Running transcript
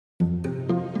Welcome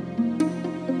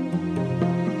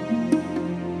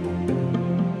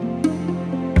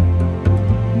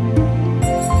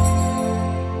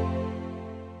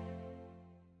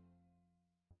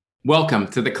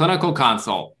to the Clinical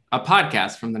Consult, a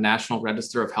podcast from the National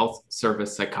Register of Health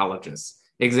Service Psychologists,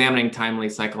 examining timely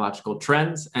psychological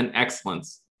trends and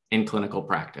excellence in clinical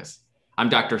practice. I'm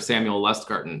Dr. Samuel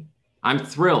Lustgarten. I'm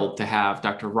thrilled to have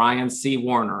Dr. Ryan C.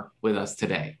 Warner with us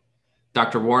today.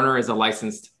 Dr. Warner is a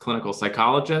licensed clinical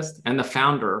psychologist and the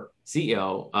founder,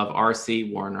 CEO of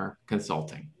RC Warner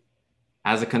Consulting.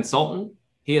 As a consultant,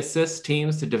 he assists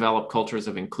teams to develop cultures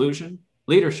of inclusion,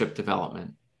 leadership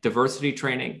development, diversity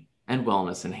training, and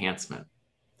wellness enhancement.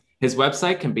 His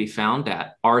website can be found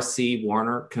at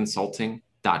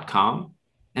rcwarnerconsulting.com.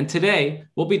 And today,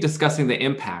 we'll be discussing the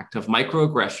impact of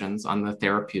microaggressions on the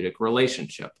therapeutic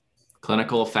relationship,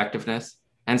 clinical effectiveness,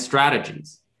 and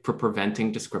strategies for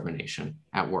preventing discrimination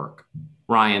at work.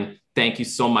 Ryan, thank you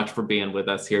so much for being with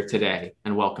us here today,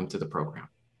 and welcome to the program.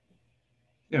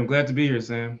 Yeah, I'm glad to be here,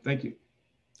 Sam. Thank you.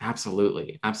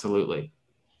 Absolutely. I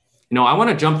want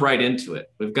to jump right into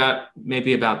it. We've got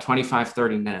maybe about 25,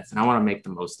 30 minutes, and I want to make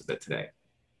the most of it today.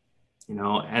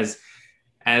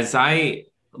 As I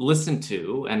listened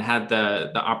to and had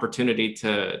the opportunity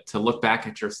to look back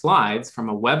at your slides from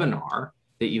a webinar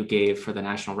that you gave for the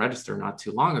National Register not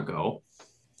too long ago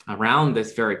around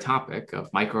this very topic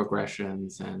of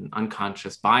microaggressions and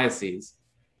unconscious biases,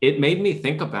 it made me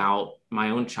think about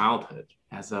my own childhood.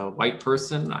 As a white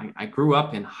person, I grew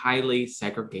up in highly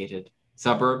segregated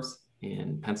suburbs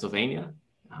in Pennsylvania.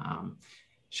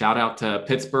 Shout out to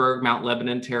Pittsburgh, Mount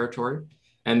Lebanon territory.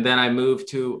 And then I moved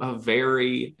to a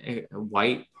very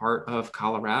white part of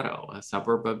Colorado, a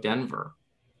suburb of Denver.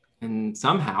 And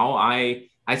somehow I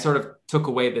sort of took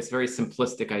away this very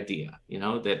simplistic idea,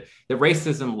 that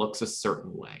racism looks a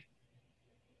certain way,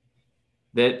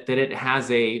 that it has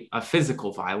a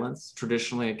physical violence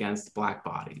traditionally against Black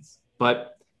bodies.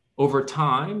 But over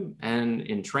time and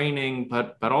in training,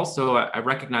 but also I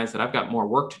recognize that I've got more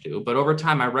work to do. But over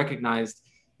time, I recognized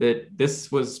that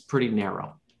this was pretty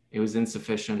narrow. It was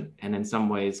insufficient and in some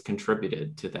ways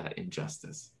contributed to that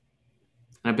injustice.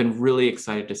 And I've been really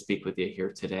excited to speak with you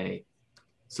here today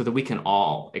so that we can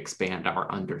all expand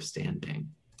our understanding.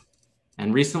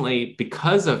 And recently,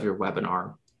 because of your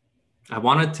webinar, I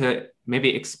wanted to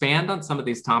maybe expand on some of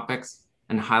these topics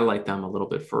and highlight them a little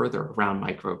bit further around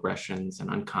microaggressions and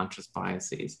unconscious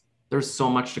biases. There's so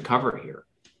much to cover here.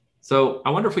 So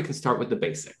I wonder if we can start with the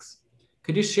basics.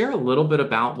 Could you share a little bit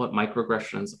about what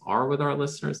microaggressions are with our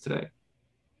listeners today?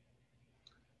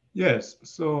 Yes,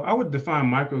 so I would define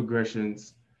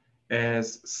microaggressions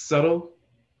as subtle,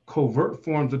 covert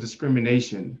forms of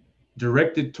discrimination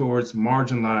directed towards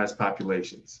marginalized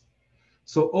populations.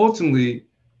 So ultimately,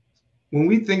 when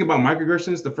we think about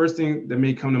microaggressions, the first thing that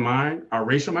may come to mind are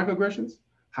racial microaggressions.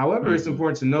 However, It's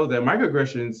important to know that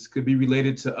microaggressions could be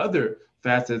related to other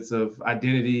facets of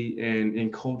identity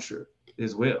and culture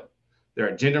as well. There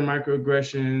are gender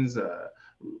microaggressions,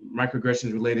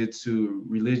 microaggressions related to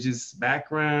religious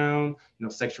background,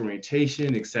 sexual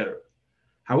orientation, et cetera.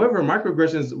 However,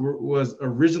 microaggressions was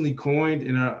originally coined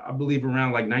in, I believe,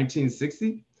 around like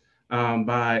 1960.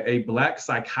 By a Black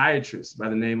psychiatrist by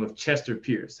the name of Chester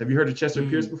Pierce. Have you heard of Chester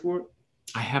Pierce before?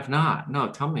 I have not. No,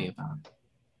 tell me about it.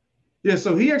 Yeah,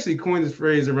 so he actually coined this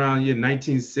phrase around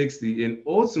 1960, and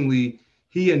ultimately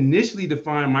he initially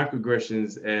defined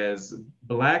microaggressions as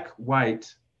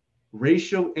Black-white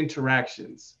racial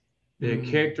interactions. They're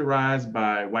characterized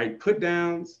by white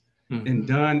put-downs and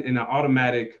done in an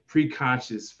automatic,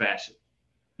 pre-conscious fashion.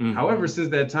 However, since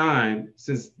that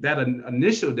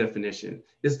initial definition,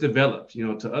 it's developed,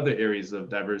 to other areas of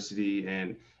diversity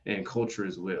and culture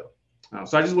as well.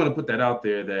 So I just want to put that out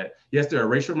there that, yes, there are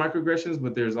racial microaggressions,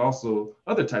 but there's also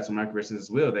other types of microaggressions as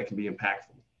well that can be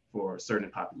impactful for certain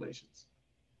populations.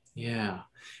 Yeah.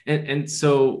 And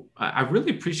so I really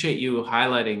appreciate you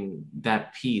highlighting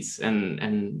that piece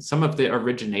and some of the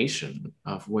origination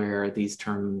of where these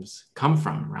terms come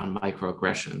from around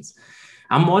microaggressions.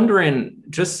 I'm wondering,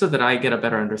 just so that I get a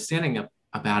better understanding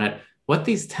about it, what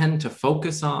these tend to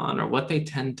focus on or what they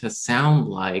tend to sound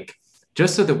like,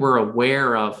 just so that we're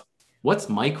aware of what's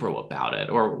micro about it,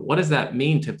 or what does that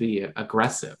mean to be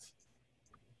aggressive?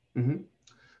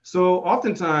 So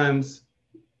oftentimes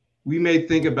we may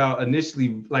think about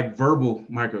initially like verbal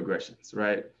microaggressions,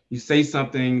 right? You say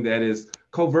something that is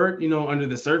covert, under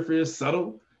the surface,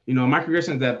 subtle.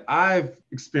 Microaggressions that I've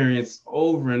experienced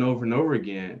over and over and over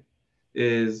again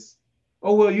is,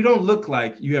 oh, well, you don't look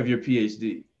like you have your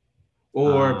PhD.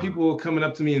 Or people coming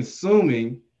up to me and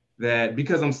assuming that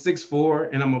because I'm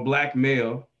 6'4" and I'm a Black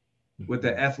male with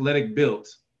the athletic build,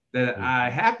 that Mm-hmm.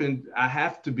 I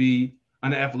have to be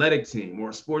on an athletic team or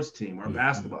a sports team or a Mm-hmm.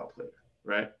 basketball player,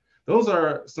 right? Those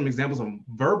are some examples of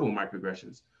verbal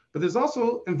microaggressions, but there's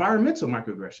also environmental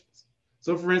microaggressions.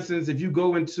 So for instance, if you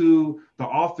go into the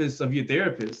office of your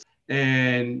therapist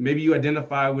and maybe you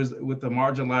identify with a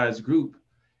marginalized group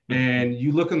Mm-hmm. and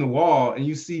you look on the wall and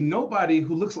you see nobody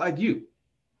who looks like you,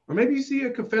 or maybe you see a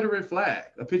Confederate flag,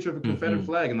 a picture of a Confederate Mm-hmm.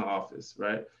 flag in the office,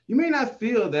 right? You may not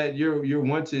feel that you're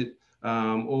wanted,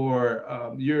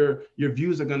 or your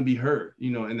views are going to be heard,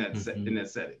 in Mm-hmm. that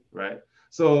setting, right?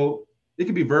 So it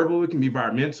can be verbal, it can be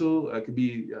environmental, it could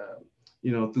be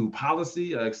through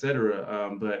policy, et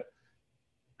cetera. But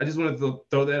I just wanted to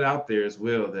throw that out there as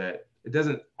well, that it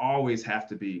doesn't always have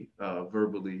to be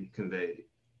verbally conveyed.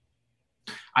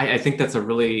 I think that's a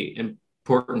really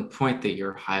important point that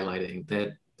you're highlighting,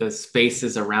 that the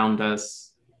spaces around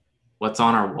us, what's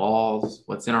on our walls,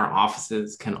 what's in our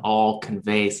offices can all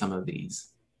convey some of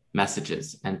these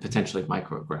messages and potentially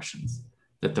microaggressions,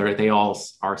 that they all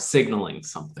are signaling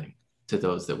something to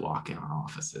those that walk in our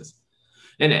offices.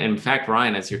 And in fact,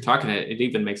 Ryan, as you're talking, it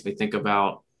even makes me think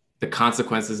about the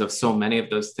consequences of so many of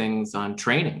those things on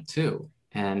training too,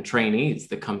 and trainees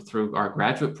that come through our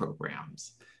graduate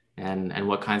programs, and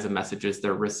what kinds of messages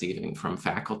they're receiving from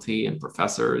faculty and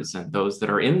professors and those that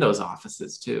are in those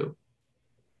offices too.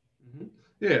 Mhm.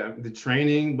 Yeah, the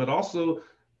training, but also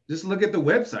just look at the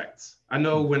websites. I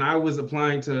know when I was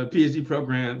applying to PhD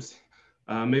programs,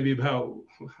 maybe about,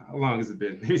 how long has it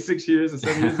been? Maybe 6 years or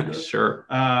 7 years ago. Sure.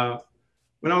 Uh,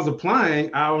 when I was applying,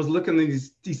 I was looking at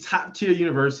these top tier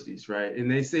universities, right?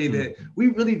 And they say that Mm-hmm. we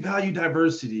really value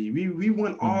diversity. We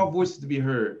want all Mm-hmm. voices to be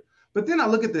heard. But then I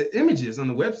look at the images on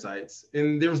the websites,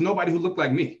 and there was nobody who looked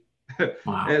like me. And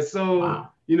Wow. so,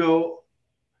 Wow.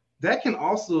 that can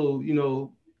also,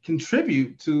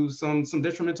 contribute to some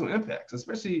detrimental impacts,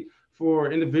 especially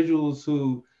for individuals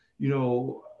who,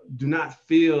 do not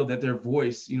feel that their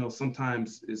voice,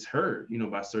 sometimes is heard,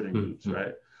 by certain groups, Mm-hmm.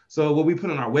 right? So what we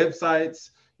put on our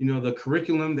websites, the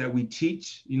curriculum that we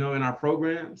teach, in our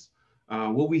programs,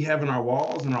 what we have in our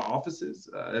walls in our offices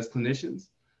as clinicians,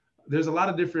 there's a lot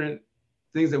of different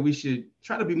things that we should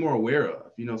try to be more aware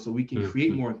of, so we can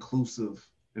create Mm-hmm. more inclusive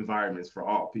environments for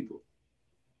all people.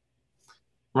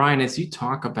 Ryan, as you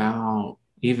talk about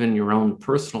even your own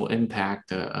personal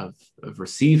impact of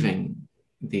receiving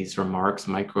these remarks,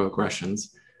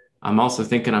 microaggressions, I'm also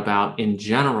thinking about in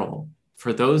general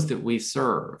for those that we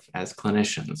serve as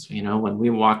clinicians, when we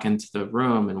walk into the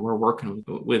room and we're working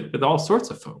with all sorts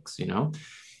of folks,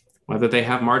 whether they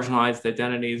have marginalized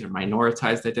identities or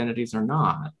minoritized identities or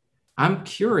not. I'm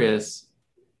curious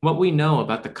what we know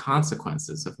about the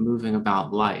consequences of moving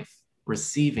about life,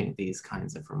 receiving these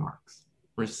kinds of remarks,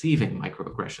 receiving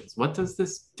microaggressions. What does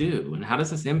this do? And how does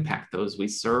this impact those we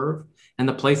serve and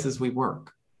the places we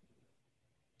work?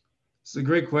 It's a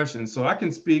great question. So I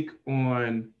can speak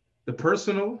on the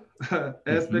personal aspect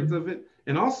Mm-hmm. of it,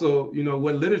 and also,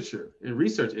 what literature and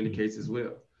research indicates as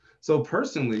well. So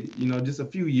personally, just a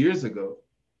few years ago,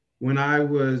 when I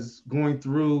was going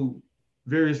through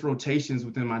various rotations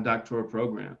within my doctoral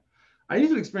program, I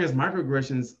used to experience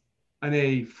microaggressions on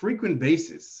a frequent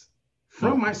basis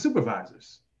from my Mm-hmm.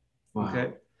 supervisors. Okay.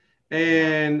 Wow. Yeah.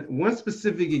 And one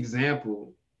specific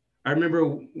example, I remember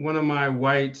one of my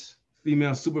white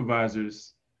female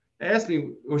supervisors asked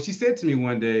me, or she said to me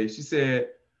one day, she said,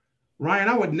 "Ryan,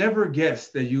 I would never guess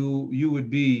that you would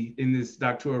be in this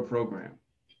doctoral program."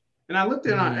 And I looked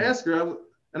at her and I Mm-hmm. asked her,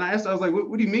 I was like,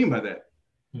 what do you mean by that?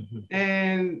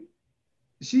 And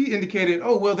she indicated,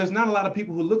 "Oh, well, there's not a lot of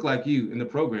people who look like you in the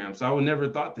program. So I would never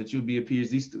thought that you'd be a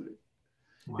PhD student."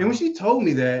 And when Wow. she told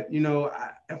me that,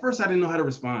 at first I didn't know how to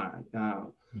respond.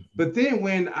 Mm-hmm. But then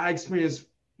when I experienced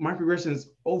microaggressions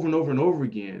over and over and over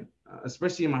again,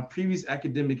 especially in my previous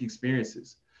academic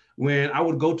experiences, when I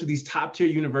would go to these top tier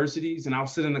universities and I'll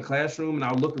sit in the classroom and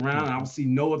I'll look around and I'll see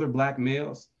no other Black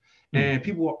males. And Mm-hmm.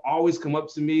 people will always come up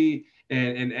to me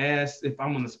and ask if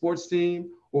I'm on the sports team,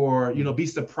 or, be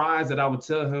surprised that I would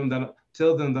tell them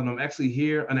that I'm actually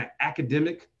here on an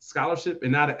academic scholarship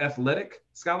and not an athletic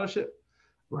scholarship.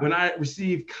 When Right. I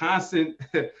receive constant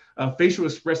facial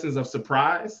expressions of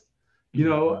surprise,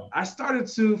 Mm-hmm. I started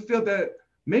to feel that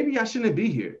maybe I shouldn't be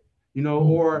here,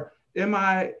 Mm-hmm. or am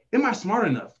I smart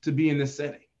enough to be in this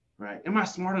setting, right? Am I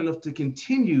smart enough to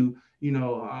continue,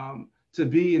 to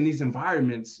be in these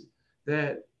environments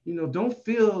that don't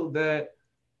feel that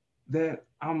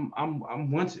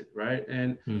I'm wanted, right?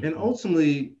 And Mm-hmm.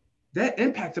 ultimately, that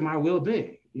impacted my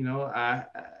well-being.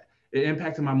 It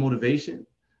impacted my motivation.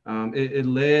 It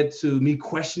led to me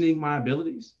questioning my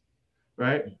abilities,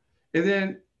 right? And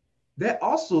then that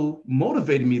also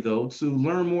motivated me though to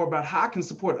learn more about how I can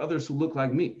support others who look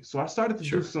like me. So I started to do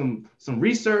Sure. some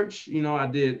research. I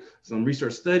did some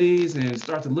research studies and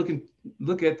start to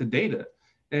look at the data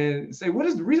and say what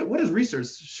does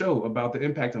research show about the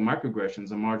impact of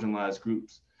microaggressions on marginalized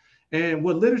groups. And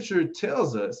what literature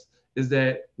tells us is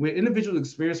that when individuals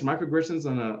experience microaggressions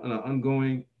on an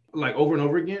ongoing, like over and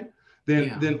over again,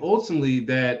 then ultimately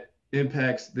that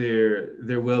impacts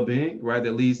their well-being, right?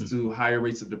 That leads to higher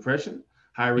rates of depression,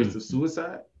 higher rates of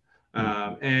suicide,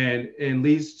 and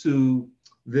leads to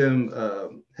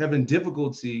them having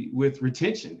difficulty with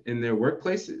retention in their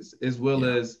workplaces, as well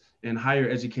as in higher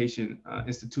education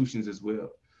institutions as well.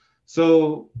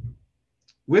 So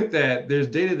with that, there's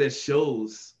data that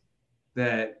shows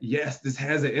that yes, this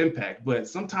has an impact, but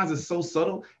sometimes it's so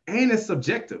subtle and it's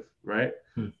subjective, right?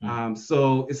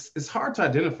 So it's hard to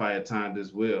identify at times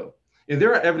as well. And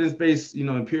there are evidence-based,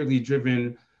 empirically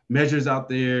driven measures out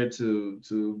there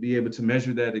to be able to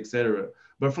measure that, et cetera.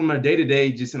 But from our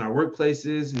day-to-day, just in our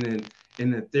workplaces and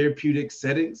in the therapeutic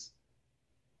settings,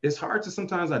 it's hard to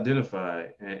sometimes identify.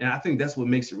 And I think that's what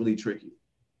makes it really tricky.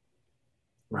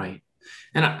 Right.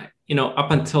 And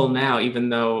up until now, even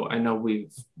though I know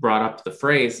we've brought up the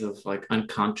phrase of like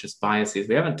unconscious biases,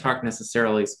 we haven't talked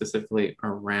necessarily specifically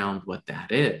around what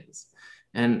that is.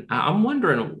 And I'm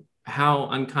wondering how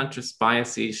unconscious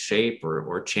biases shape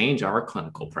or change our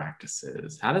clinical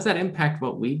practices. How does that impact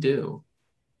what we do?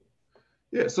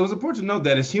 Yeah, so it's important to note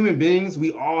that as human beings,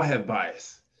 we all have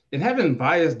bias. And having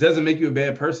bias doesn't make you a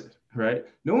bad person, right?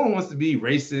 No one wants to be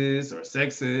racist or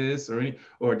sexist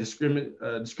or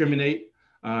discriminate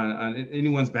on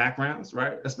anyone's backgrounds,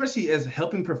 right? Especially as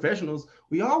helping professionals,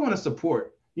 we all want to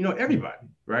support, everybody,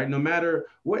 right? No matter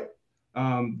what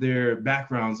their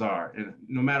backgrounds are and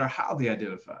no matter how they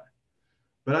identify.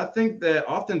 But I think that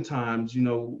oftentimes,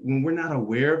 when we're not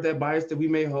aware of that bias that we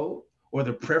may hold or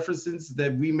the preferences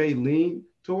that we may lean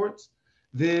towards,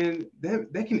 then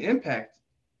that can impact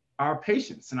our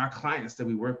patients and our clients that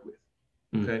we work with.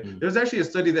 Okay. There's actually a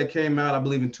study that came out, I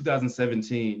believe, in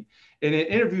 2017, and it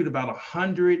interviewed about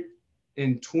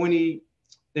 120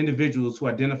 individuals who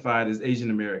identified as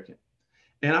Asian American.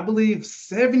 And I believe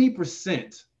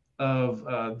 70%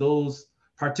 of those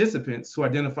participants who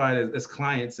identified as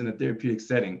clients in a therapeutic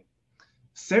setting,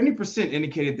 70%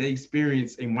 indicated they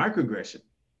experienced a microaggression,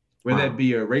 whether that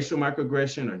be a racial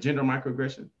microaggression or gender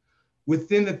microaggression,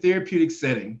 within the therapeutic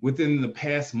setting within the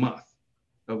past month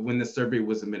of when the survey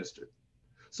was administered.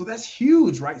 So that's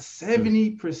huge, right?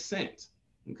 70%,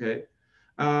 okay,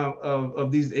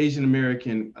 of these Asian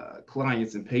American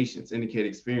clients and patients indicate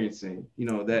experiencing,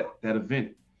 that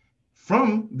event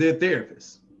from their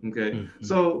therapist. Okay,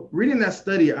 so reading that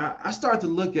study, I started to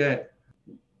look at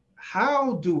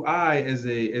how do I, as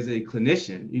a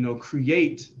clinician,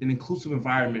 create an inclusive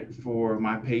environment for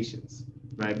my patients,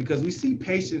 right? Because we see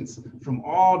patients from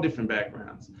all different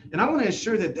backgrounds, and I want to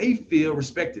ensure that they feel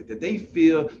respected, that they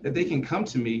feel that they can come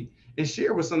to me and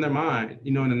share what's on their mind,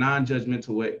 in a non-judgmental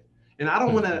way. And I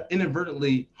don't want to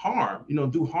inadvertently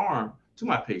do harm to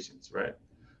my patients, right?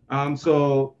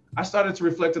 So I started to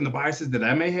reflect on the biases that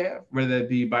I may have, whether that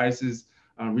be biases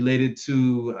related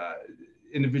to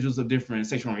individuals of different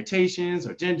sexual orientations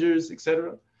or genders, et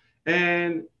cetera.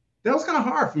 And that was kind of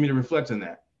hard for me to reflect on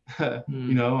that.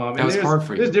 That was hard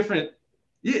for you. There's different.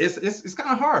 Yeah, it's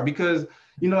kind of hard because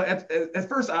at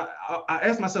first I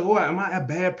asked myself, well, am I a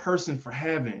bad person for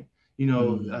having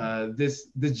this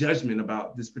judgment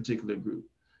about this particular group?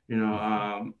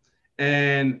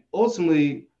 And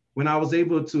ultimately, when I was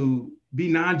able to be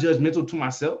non-judgmental to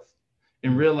myself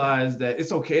and realize that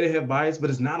it's okay to have bias, but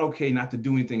it's not okay not to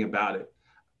do anything about it.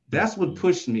 That's what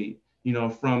pushed me,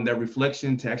 from that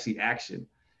reflection to actually action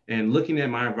and looking at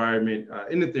my environment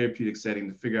in the therapeutic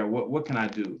setting to figure out what can I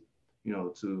do,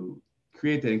 to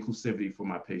create that inclusivity for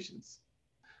my patients.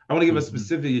 I want to give a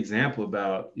specific example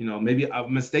about, maybe a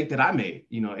mistake that I made,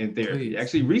 in therapy,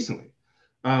 actually recently.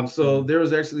 So there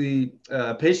was actually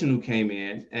a patient who came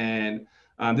in, and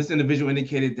this individual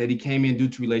indicated that he came in due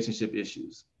to relationship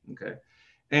issues. Okay.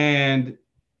 And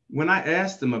when I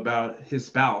asked him about his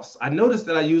spouse, I noticed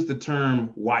that I used the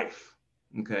term wife,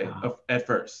 okay, at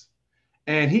first.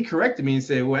 And he corrected me and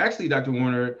said, well, actually, Dr.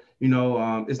 Warner,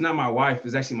 it's not my wife,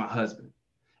 it's actually my husband.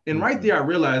 And right there, I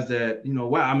realized that,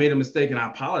 wow, I made a mistake and I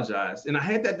apologized. And I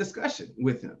had that discussion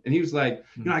with him. And he was like,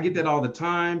 I get that all the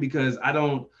time because I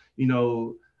don't,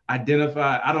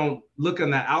 identify, I don't look on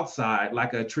the outside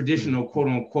like a traditional quote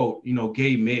unquote,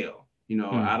 gay male.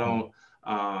 I don't,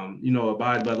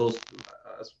 abide by those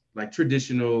like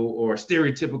traditional or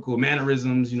stereotypical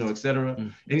mannerisms, et cetera.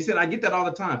 And he said, I get that all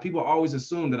the time. People always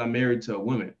assume that I'm married to a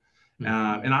woman.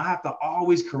 Mm-hmm. And I have to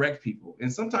always correct people.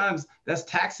 And sometimes that's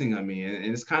taxing on me. And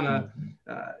it's kind of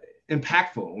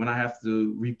impactful when I have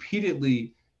to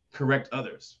repeatedly correct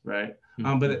others, right?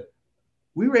 But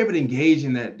we were able to engage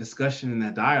in that discussion and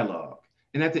that dialogue.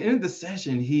 And at the end of the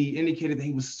session, he indicated that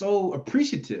he was so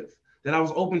appreciative that I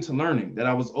was open to learning, that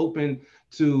I was open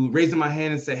to raising my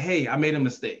hand and say, hey, I made a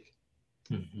mistake.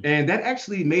 And that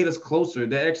actually made us closer.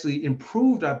 That actually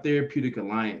improved our therapeutic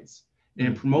alliance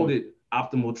and promoted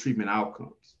optimal treatment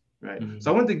outcomes, right?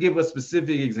 So I wanted to give a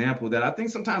specific example that I think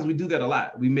sometimes we do that a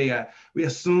lot. We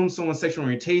assume someone's sexual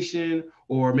orientation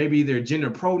or maybe their gender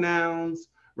pronouns,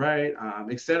 right,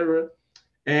 etc.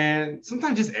 And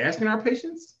sometimes just asking our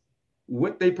patients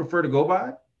what they prefer to go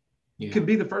by could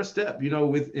be the first step,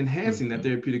 with enhancing that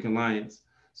therapeutic alliance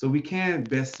so we can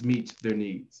best meet their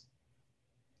needs.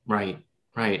 Right,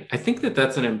 right. I think that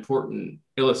that's an important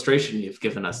illustration you've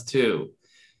given us too.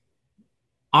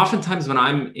 Oftentimes when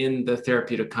I'm in the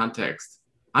therapeutic context,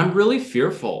 I'm really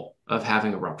fearful of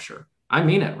having a rupture. I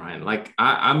mean it, Ryan. Like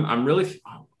I'm really,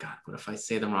 oh God, what if I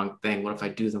say the wrong thing? What if I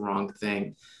do the wrong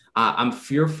thing? I'm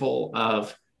fearful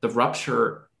of the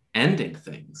rupture ending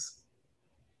things,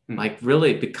 like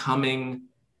really becoming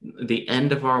the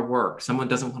end of our work. Someone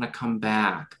doesn't want to come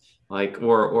back, like,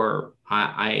 or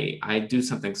I do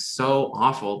something so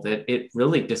awful that it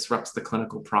really disrupts the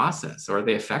clinical process or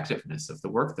the effectiveness of the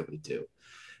work that we do.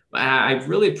 I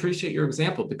really appreciate your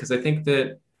example because I think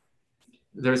that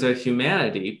there's a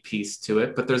humanity piece to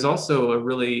it, but there's also a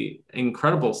really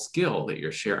incredible skill that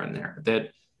you're sharing there,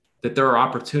 that there are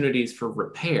opportunities for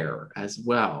repair as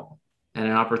well, and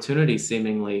an opportunity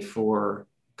seemingly for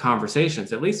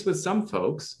conversations, at least with some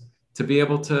folks, to be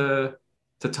able to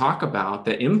talk about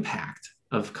the impact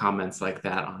of comments like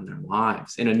that on their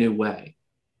lives in a new way.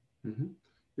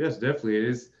 Yes, definitely.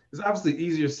 It's obviously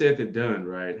easier said than done,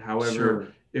 right? However, Sure.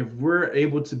 if we're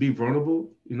able to be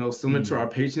vulnerable, similar to our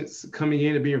patients coming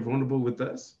in and being vulnerable with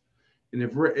us, and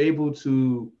if we're able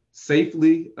to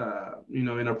safely,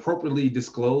 and appropriately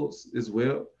disclose as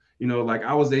well, like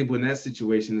I was able in that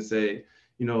situation to say,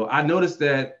 I noticed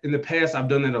that in the past I've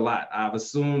done that a lot. I've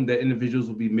assumed that individuals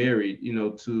will be married,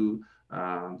 to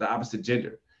the opposite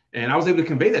gender, and I was able to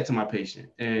convey that to my patient,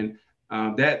 and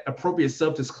that appropriate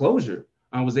self-disclosure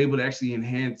was able to actually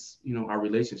enhance, our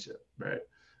relationship, right?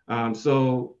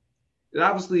 So it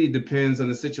obviously depends on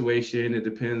the situation. It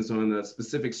depends on the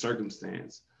specific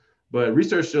circumstance. But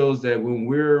research shows that when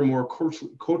we're more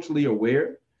culturally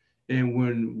aware and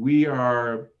when we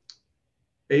are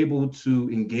able to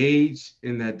engage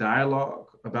in that dialogue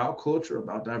about culture,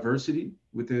 about diversity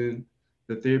within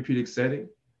the therapeutic setting,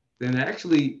 then it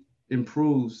actually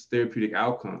improves therapeutic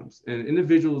outcomes. And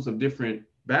individuals of different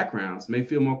backgrounds may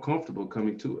feel more comfortable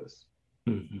coming to us.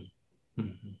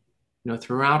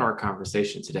 Throughout our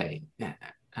conversation today,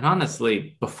 and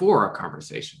honestly, before our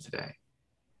conversation today,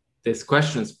 this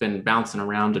question's been bouncing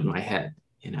around in my head.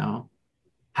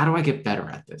 How do I get better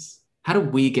at this? How do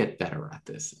we get better at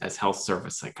this as health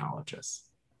service psychologists?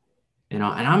 And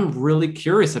I'm really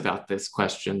curious about this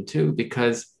question too,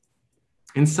 because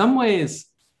in some ways,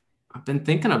 I've been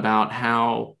thinking about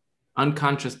how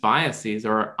unconscious biases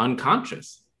are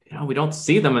unconscious. We don't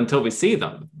see them until we see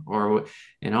them, or,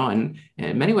 and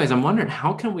in many ways, I'm wondering,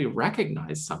 how can we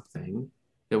recognize something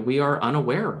that we are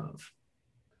unaware of?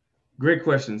 Great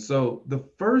question. So the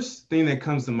first thing that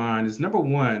comes to mind is, number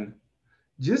one,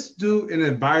 just do an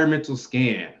environmental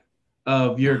scan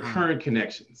of your current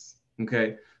connections.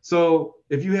 Okay. So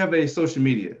if you have a social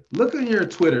media, look on your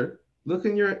Twitter, look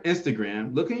on your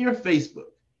Instagram, look on your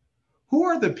Facebook. Who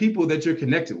are the people that you're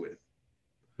connected with?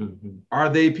 Are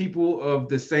they people of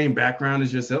the same background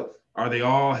as yourself? Are they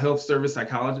all health service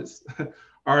psychologists?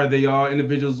 Are they all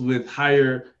individuals with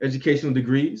higher educational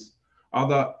degrees?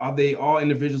 Are they all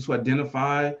individuals who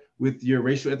identify with your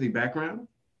racial ethnic background?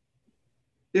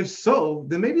 If so,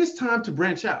 then maybe it's time to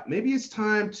branch out. Maybe it's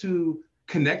time to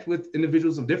connect with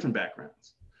individuals of different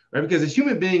backgrounds, right? Because as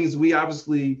human beings, we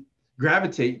obviously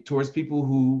gravitate towards people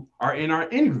who are in our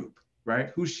in group,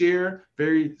 right? Who share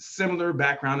very similar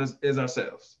background as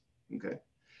ourselves, okay?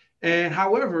 And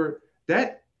however,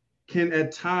 that can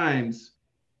at times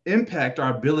impact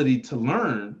our ability to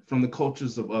learn from the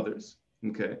cultures of others,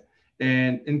 okay?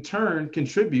 And in turn,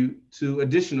 contribute to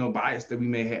additional bias that we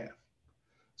may have.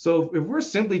 So if we're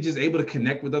simply just able to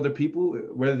connect with other people,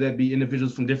 whether that be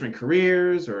individuals from different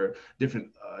careers or different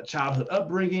childhood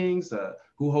upbringings,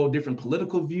 who hold different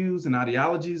political views and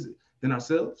ideologies than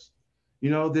ourselves,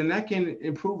 then that can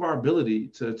improve our ability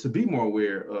to be more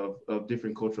aware of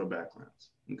different cultural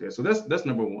backgrounds. Okay, so that's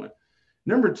number one.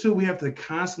 Number two, we have to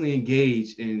constantly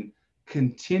engage in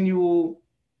continual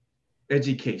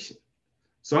education.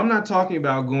 So I'm not talking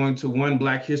about going to one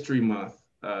Black History Month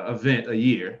event a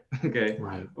year, okay, Right,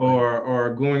 right,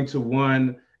 or going to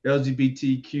one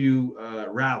LGBTQ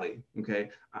rally, okay,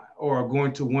 or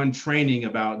going to one training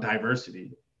about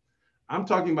diversity. I'm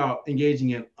talking about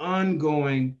engaging in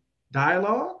ongoing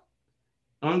dialogue,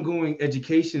 ongoing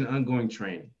education, ongoing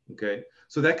training. Okay.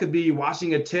 So that could be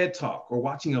watching a TED talk or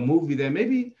watching a movie that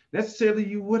maybe necessarily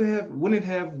you wouldn't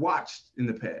have watched in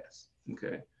the past.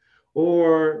 Okay.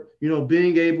 Or,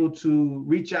 being able to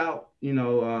reach out,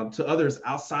 to others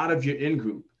outside of your in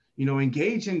group,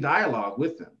 engage in dialogue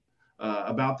with them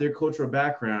about their cultural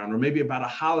background, or maybe about a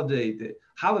holiday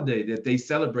that they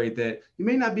celebrate that you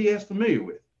may not be as familiar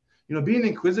with. Being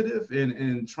inquisitive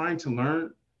and trying to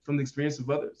learn from the experience of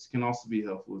others can also be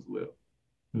helpful as well.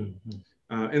 mm-hmm.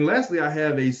 And lastly, I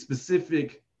have a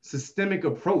specific systemic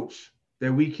approach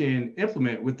that we can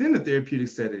implement within the therapeutic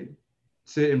setting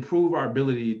to improve our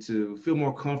ability to feel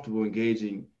more comfortable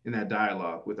engaging in that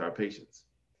dialogue with our patients.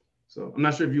 So I'm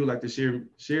not sure if you would like to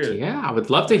share it. Yeah, I would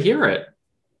love to hear it.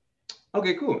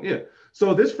 Okay, cool. Yeah.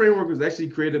 So this framework was actually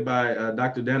created by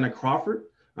Dr. Dana Crawford.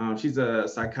 She's a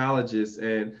psychologist,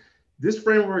 and this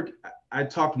framework I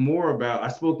spoke more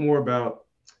about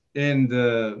in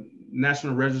the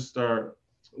National Register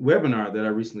webinar that I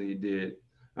recently did.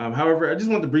 However, I just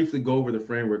wanted to briefly go over the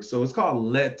framework. So it's called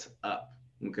Let Up.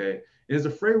 Okay. And it's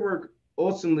a framework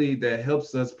ultimately that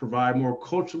helps us provide more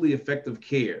culturally effective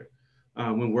care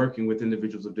when working with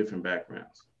individuals of different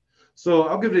backgrounds. So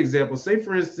I'll give an example. Say,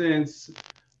 for instance,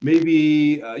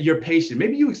 maybe your patient,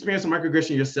 maybe you experienced a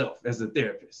microaggression yourself as a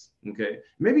therapist. Okay.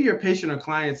 Maybe your patient or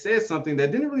client said something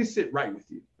that didn't really sit right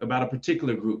with you about a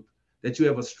particular group that you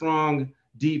have a strong,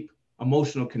 deep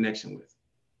emotional connection with.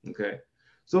 Okay.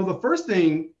 So the first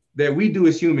thing that we do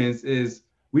as humans is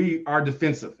we are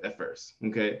defensive at first.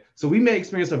 Okay. So we may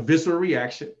experience a visceral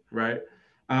reaction, right?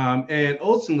 And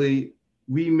ultimately,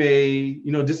 we may,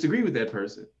 disagree with that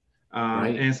person.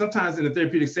 Right. And sometimes in the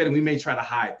therapeutic setting, we may try to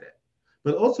hide that.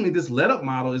 But ultimately, this let up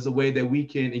model is a way that we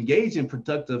can engage in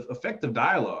productive, effective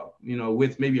dialogue,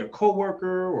 with maybe a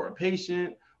coworker or a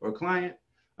patient or a client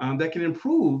that can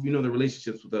improve, the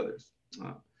relationships with others,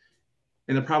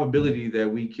 and the probability that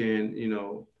we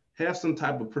can, have some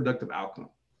type of productive outcome.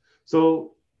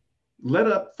 So let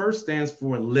up first stands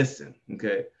for listen.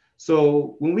 Okay.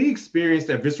 So when we experience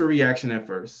that visceral reaction at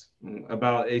first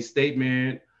about a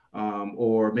statement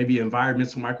or maybe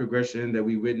environmental microaggression that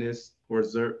we witnessed or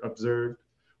observed,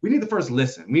 we need to first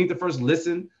listen. We need to first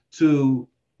listen to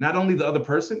not only the other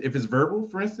person, if it's verbal,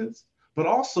 for instance, but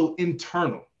also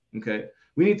internal. Okay.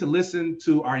 We need to listen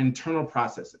to our internal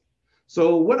processing.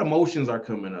 So what emotions are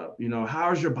coming up?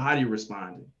 How's your body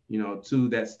responding, to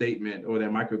that statement or that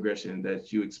microaggression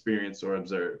that you experienced or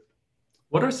observed?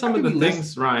 What are some of After the we listen,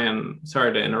 things, Ryan?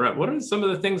 Sorry to interrupt. What are some of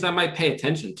the things I might pay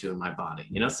attention to in my body?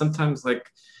 Sometimes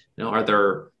are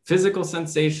there physical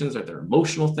sensations? Are there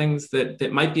emotional things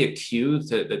that might be a cue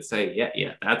that say,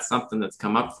 yeah, that's something that's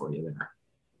come up for you there?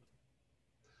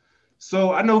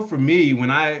 so I know for me, when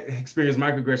I experience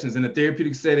microaggressions in the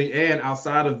therapeutic setting and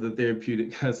outside of the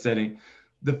therapeutic setting,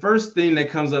 the first thing that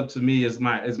comes up to me is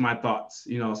my thoughts.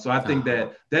 So I think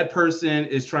Uh-huh. that person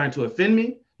is trying to offend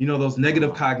me. Those negative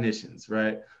Uh-huh. cognitions,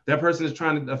 right? That person is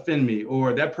trying to offend me,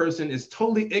 or that person is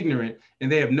totally ignorant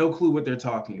and they have no clue what they're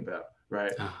talking about,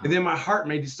 right? And Uh-huh. then my heart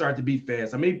may just start to beat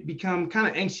fast. I may become kind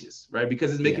of anxious, right?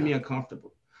 Because it's making Yeah. me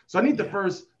uncomfortable. So I need to Yeah.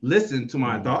 first listen to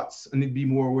my Mm. thoughts. I need to be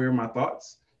more aware of my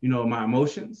thoughts, my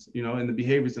emotions, and the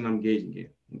behaviors that I'm engaging in.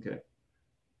 Okay.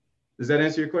 Does that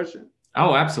answer your question?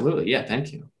 Oh, absolutely. Yeah.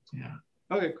 Thank you. Yeah.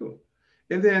 Okay, cool.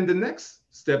 And then the next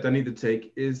step I need to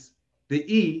take is the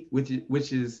E,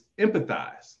 which is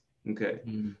empathize. Okay.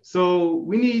 Mm. So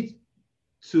we need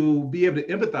to be able to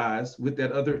empathize with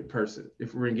that other person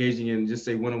if we're engaging in just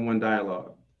say one-on-one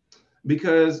dialogue.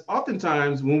 Because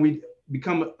oftentimes when we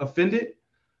become offended,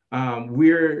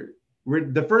 we're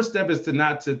the first step is to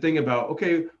not to think about,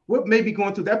 okay, what may be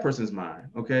going through that person's mind,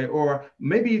 okay, or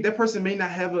maybe that person may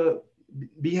not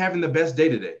be having the best day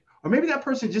today, or maybe that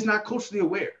person just not culturally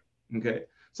aware, okay.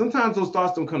 Sometimes those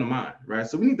thoughts don't come to mind, right?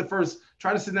 So we need to first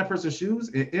try to sit in that person's shoes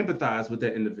and empathize with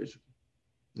that individual,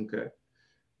 okay.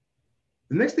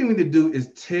 The next thing we need to do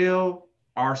is tell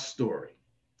our story.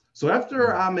 So after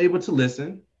Mm. I'm able to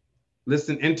listen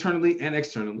internally and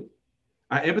externally,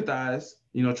 I empathize,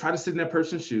 try to sit in that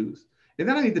person's shoes. And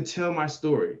then I need to tell my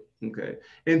story. Okay.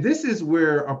 And this is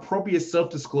where appropriate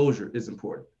self-disclosure is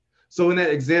important. So in that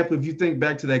example, if you think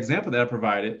back to the example that I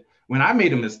provided, when I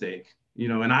made a mistake,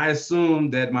 and I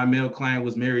assumed that my male client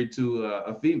was married to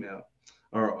a female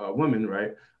or a woman,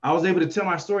 right? I was able to tell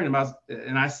my story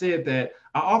and I said that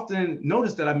I often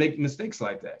notice that I make mistakes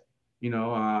like that.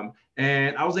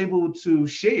 And I was able to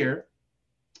share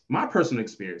my personal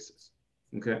experiences,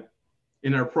 okay,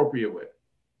 in an appropriate way.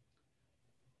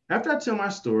 After I tell my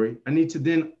story, I need to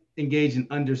then engage in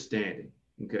understanding,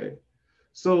 okay?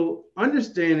 So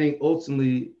understanding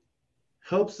ultimately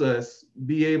helps us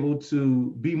be able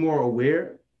to be more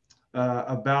aware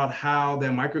about how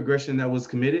that microaggression that was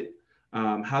committed,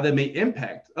 how that may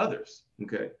impact others.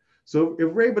 Okay, so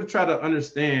if we're able to try to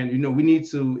understand, we need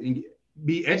to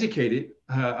be educated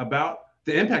about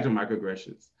the impact of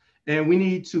microaggressions, and we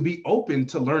need to be open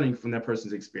to learning from that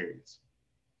person's experience.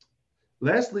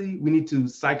 Lastly, we need to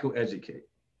psychoeducate.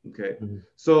 Okay,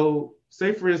 so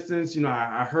say for instance,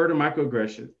 I heard a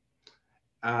microaggression.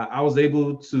 I was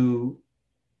able to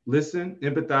listen,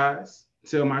 empathize,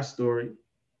 tell my story,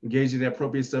 engage in the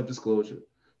appropriate self-disclosure,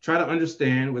 try to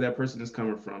understand where that person is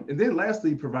coming from, and then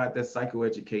lastly, provide that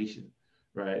psychoeducation,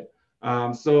 right?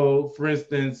 So for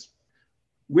instance,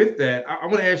 with that, I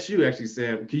want to ask you actually,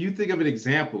 Sam, can you think of an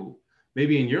example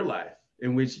maybe in your life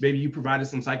in which maybe you provided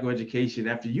some psychoeducation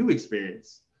after you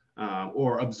experienced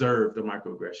or observed a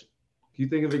microaggression? Can you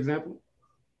think of an example?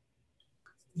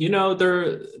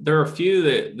 There are a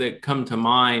few that come to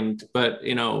mind, but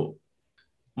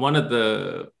one of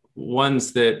the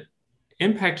ones that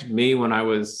impacted me when I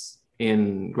was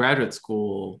in graduate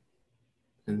school,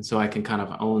 and so I can kind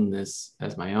of own this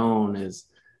as my own, is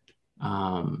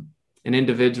an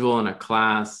individual in a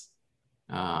class.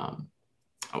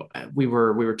 We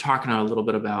were talking a little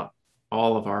bit about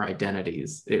all of our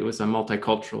identities. It was a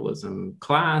multiculturalism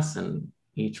class, and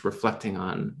each reflecting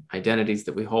on identities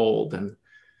that we hold. And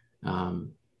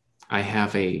I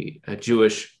have a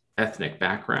Jewish ethnic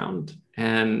background,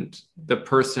 and the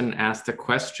person asked a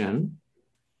question,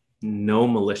 no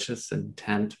malicious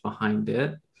intent behind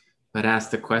it, but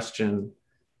asked the question,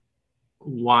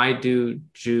 why do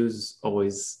Jews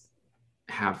always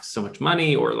have so much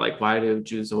money? Or like, why do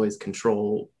Jews always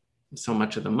control so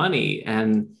much of the money?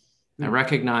 And I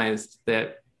recognized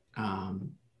that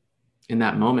in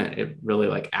that moment, it really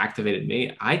like activated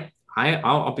me.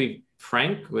 I'll be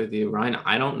frank with you, Ryan.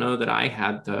 I don't know that I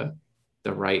had the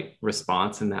right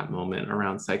response in that moment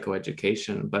around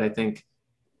psychoeducation, but I think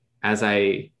as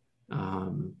I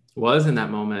was in that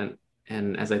moment,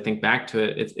 and as I think back to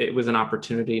it, it was an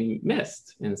opportunity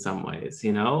missed in some ways,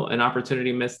 an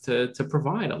opportunity missed to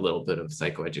provide a little bit of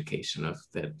psychoeducation of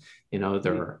that,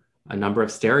 there are a number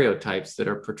of stereotypes that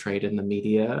are portrayed in the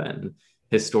media and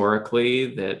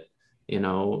historically that,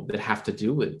 that have to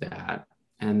do with that.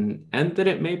 And that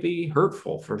it may be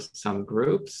hurtful for some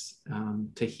groups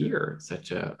to hear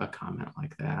such a comment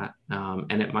like that.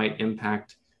 And it might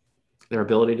impact their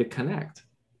ability to connect.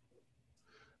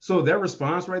 So that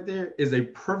response right there is a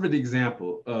perfect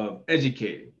example of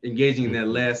educating, engaging in that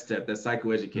last step, that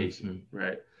psychoeducation,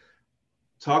 right?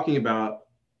 Talking about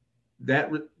that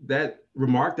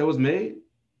remark that was made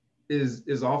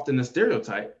is often a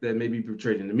stereotype that may be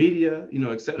portrayed in the media,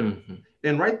 et cetera.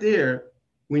 And right there,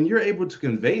 when you're able to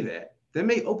convey that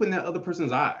may open that other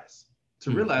person's eyes to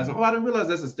realize, oh, I didn't realize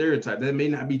that's a stereotype. That may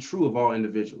not be true of all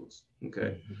individuals.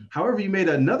 Okay. However, you made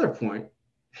another point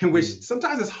in which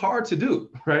sometimes it's hard to do,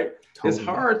 right? Totally. It's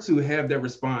hard to have that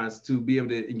response to be able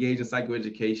to engage in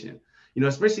psychoeducation,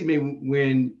 especially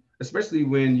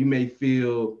when you may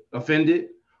feel offended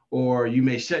or you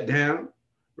may shut down,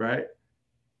 right?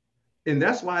 And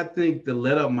that's why I think the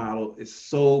let up model is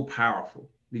so powerful,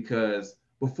 because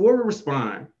before we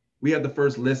respond, we have to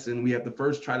first listen. We have to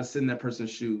first try to sit in that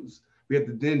person's shoes. We have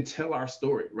to then tell our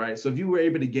story, right? So if you were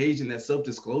able to engage in that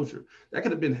self-disclosure, that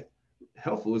could have been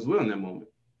helpful as well in that moment.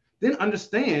 Then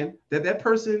understand that that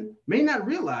person may not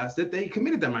realize that they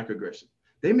committed that microaggression.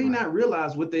 They may not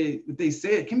realize what they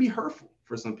said can be hurtful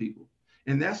for some people.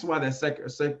 And that's why that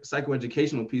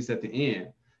psychoeducational piece at the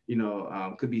end,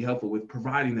 could be helpful with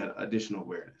providing that additional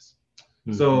awareness.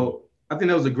 So I think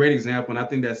that was a great example. And I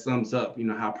think that sums up,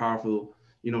 how powerful,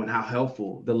 and how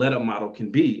helpful the let up model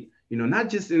can be, not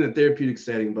just in a therapeutic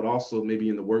setting, but also maybe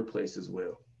in the workplace as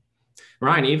well.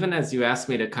 Ryan, even as you asked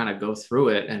me to kind of go through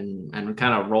it and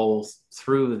kind of roll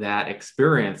through that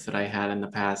experience that I had in the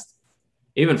past,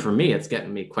 even for me, it's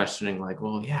getting me questioning like,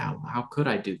 well, yeah, how could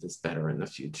I do this better in the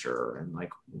future? And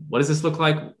like, what does this look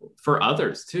like for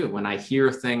others too? When I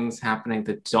hear things happening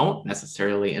that don't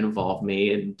necessarily involve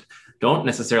me and don't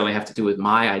necessarily have to do with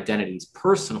my identities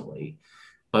personally,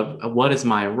 but what is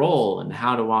my role and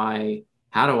how do I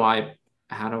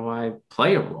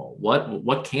play a role?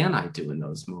 What can I do in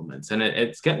those moments? And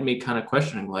it's getting me kind of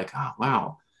questioning like, oh,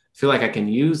 wow, I feel like I can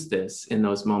use this in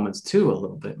those moments too, a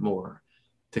little bit more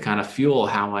to kind of fuel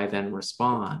how I then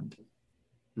respond.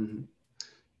 And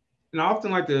I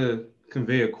often like to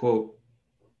convey a quote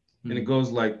And it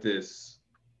goes like this.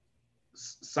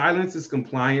 Silence is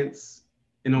compliance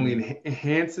and only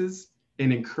enhances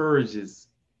and encourages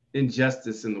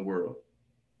injustice in the world.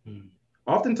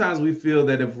 Oftentimes we feel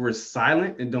that if we're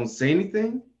silent and don't say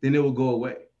anything, then it will go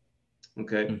away.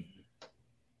 Okay.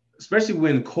 Especially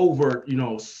when covert,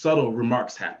 subtle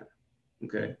remarks happen.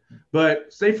 Okay.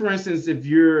 But say, for instance, if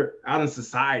you're out in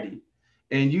society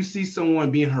and you see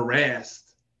someone being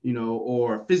harassed,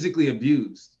 or physically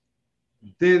abused,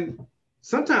 then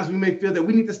sometimes we may feel that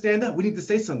we need to stand up. We need to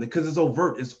say something because it's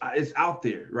overt. It's out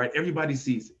there, right? Everybody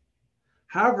sees it.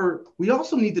 However, we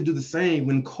also need to do the same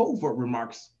when covert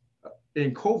remarks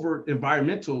and covert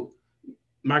environmental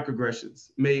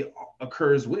microaggressions may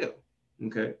occur as well.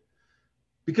 Okay.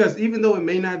 Because even though it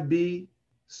may not be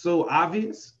so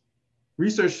obvious,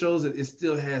 research shows that it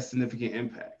still has significant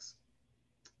impacts.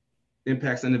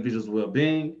 Impacts on individuals'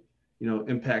 well-being,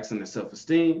 impacts on their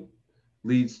self-esteem,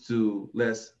 leads to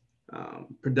less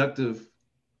productive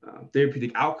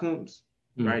therapeutic outcomes,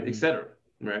 right, et cetera,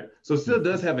 right? So it still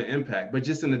does have an impact, but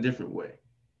just in a different way.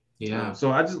 Yeah.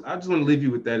 So I just want to leave you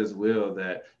with that as well,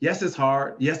 that yes, it's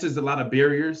hard. Yes, there's a lot of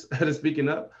barriers to speaking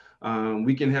up.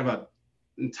 We can have a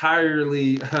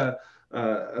entirely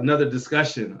another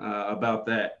discussion about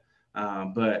that.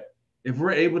 But if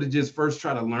we're able to just first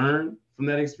try to learn from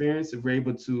that experience, if we're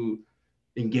able to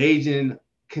engage in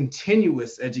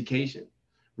continuous education,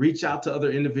 reach out to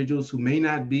other individuals who may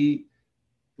not be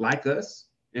like us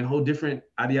and hold different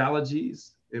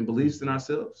ideologies and beliefs than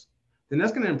ourselves, then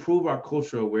that's going to improve our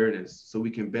cultural awareness so we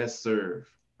can best serve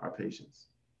our patients.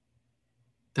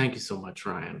 Thank you so much,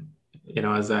 Ryan.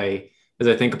 As I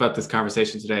think about this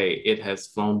conversation today, it has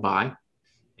flown by,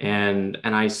 and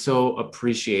I so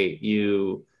appreciate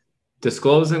you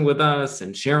disclosing with us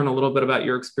and sharing a little bit about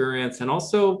your experience, and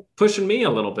also pushing me a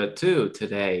little bit too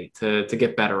today to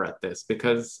get better at this,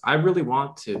 because I really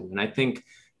want to. And I think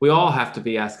we all have to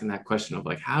be asking that question of,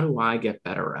 like, how do I get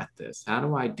better at this? How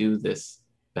do I do this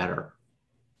better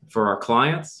for our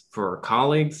clients, for our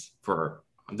colleagues, for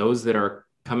those that are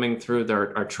coming through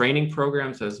our training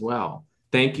programs as well?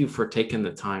 Thank you for taking the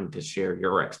time to share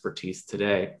your expertise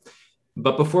today.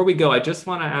 But before we go, I just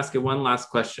want to ask you one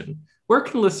last question. Where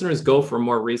can listeners go for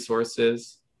more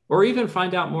resources or even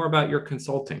find out more about your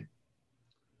consulting?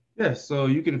 Yes, so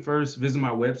you can first visit my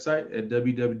website at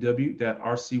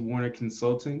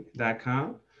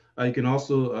www.rcwarnerconsulting.com. You can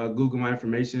also Google my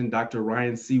information, Dr.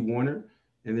 Ryan C. Warner,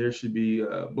 and there should be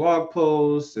blog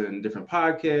posts and different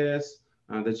podcasts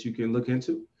that you can look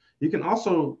into. You can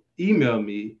also email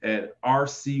me at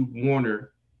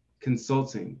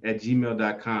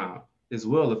rcwarnerconsulting@gmail.com as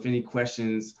well if any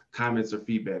questions, comments, or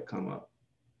feedback come up.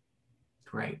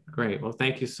 Great. Well,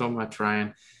 thank you so much,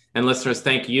 Ryan. And listeners,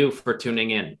 thank you for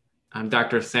tuning in. I'm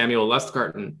Dr. Samuel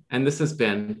Lustgarten, and this has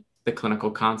been The Clinical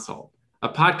Consult, a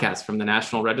podcast from the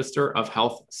National Register of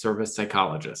Health Service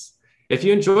Psychologists. If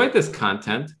you enjoyed this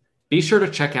content, be sure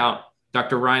to check out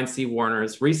Dr. Ryan C.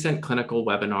 Warner's recent clinical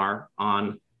webinar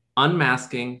on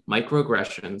unmasking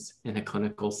microaggressions in a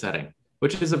clinical setting,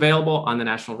 which is available on the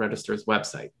National Register's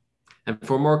website. And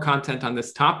for more content on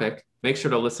this topic, make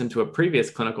sure to listen to a previous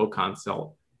Clinical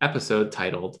Consult episode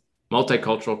titled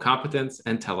Multicultural Competence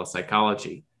and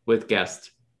Telepsychology with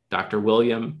guest Dr.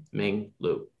 William Ming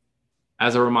Liu.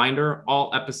 As a reminder,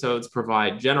 all episodes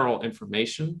provide general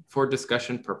information for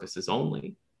discussion purposes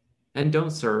only and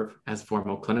don't serve as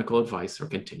formal clinical advice or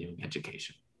continuing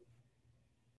education.